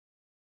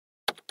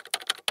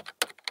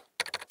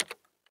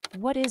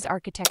What is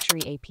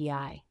Architectury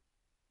API?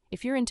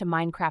 If you're into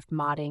Minecraft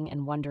modding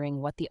and wondering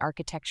what the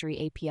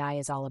Architectury API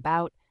is all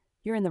about,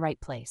 you're in the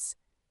right place.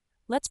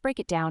 Let's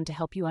break it down to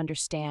help you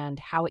understand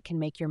how it can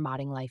make your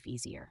modding life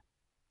easier.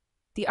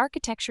 The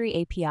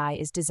Architectury API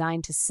is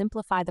designed to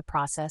simplify the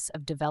process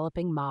of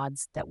developing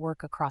mods that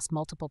work across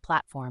multiple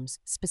platforms,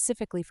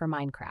 specifically for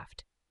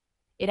Minecraft.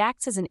 It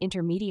acts as an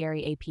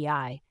intermediary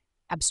API,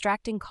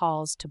 abstracting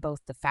calls to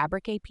both the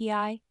Fabric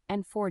API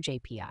and Forge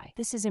API.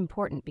 This is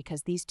important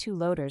because these two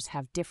loaders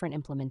have different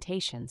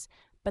implementations,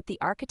 but the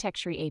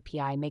Architectury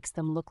API makes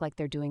them look like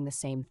they're doing the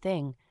same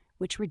thing,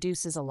 which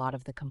reduces a lot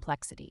of the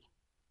complexity.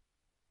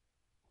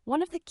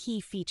 One of the key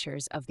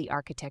features of the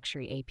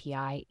Architectury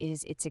API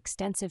is its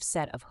extensive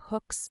set of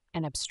hooks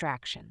and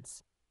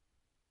abstractions.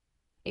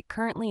 It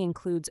currently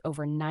includes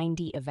over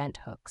 90 event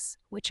hooks,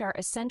 which are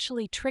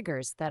essentially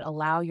triggers that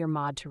allow your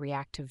mod to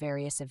react to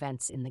various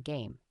events in the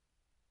game.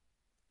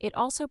 It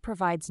also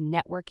provides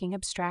networking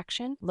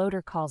abstraction,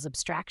 loader calls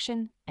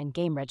abstraction, and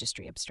game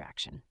registry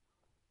abstraction.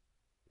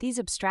 These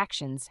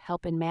abstractions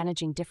help in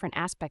managing different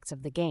aspects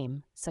of the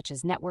game, such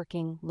as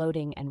networking,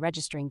 loading, and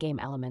registering game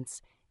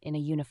elements in a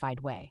unified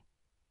way.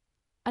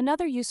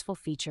 Another useful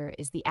feature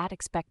is the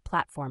 @expect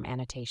platform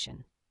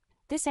annotation.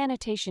 This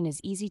annotation is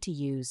easy to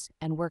use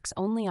and works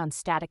only on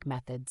static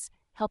methods,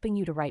 helping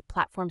you to write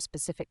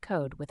platform-specific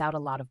code without a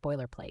lot of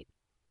boilerplate.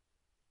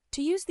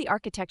 To use the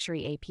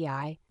Architectury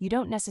API, you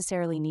don't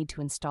necessarily need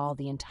to install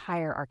the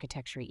entire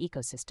Architectury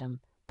ecosystem,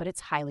 but it's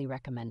highly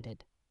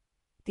recommended.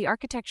 The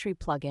Architectury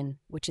plugin,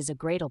 which is a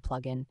Gradle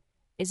plugin,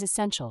 is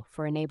essential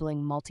for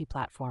enabling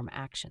multi-platform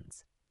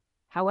actions.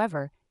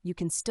 However, you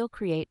can still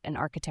create an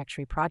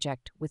Architectury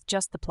project with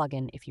just the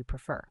plugin if you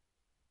prefer.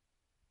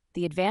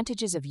 The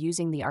advantages of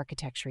using the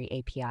Architectury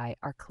API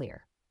are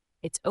clear.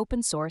 It's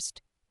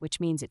open-sourced,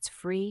 which means it's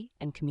free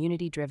and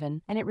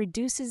community-driven, and it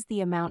reduces the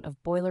amount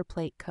of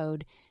boilerplate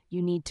code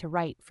you need to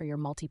write for your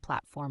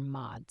multi-platform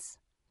mods.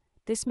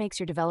 This makes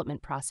your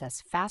development process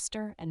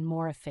faster and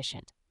more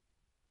efficient.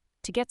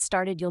 To get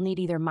started, you'll need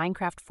either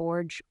Minecraft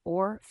Forge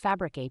or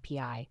Fabric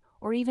API,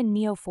 or even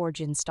NeoForge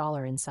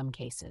installer in some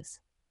cases.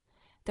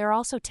 There are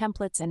also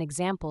templates and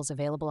examples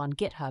available on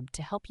GitHub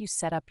to help you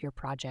set up your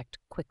project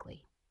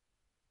quickly.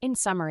 In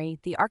summary,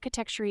 the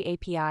Architectury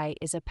API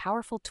is a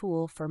powerful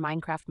tool for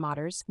Minecraft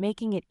modders,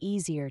 making it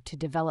easier to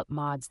develop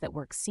mods that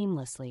work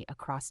seamlessly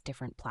across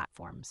different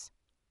platforms.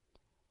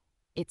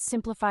 It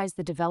simplifies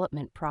the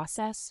development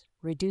process,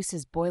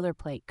 reduces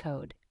boilerplate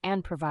code,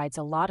 and provides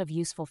a lot of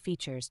useful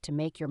features to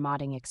make your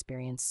modding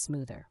experience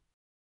smoother.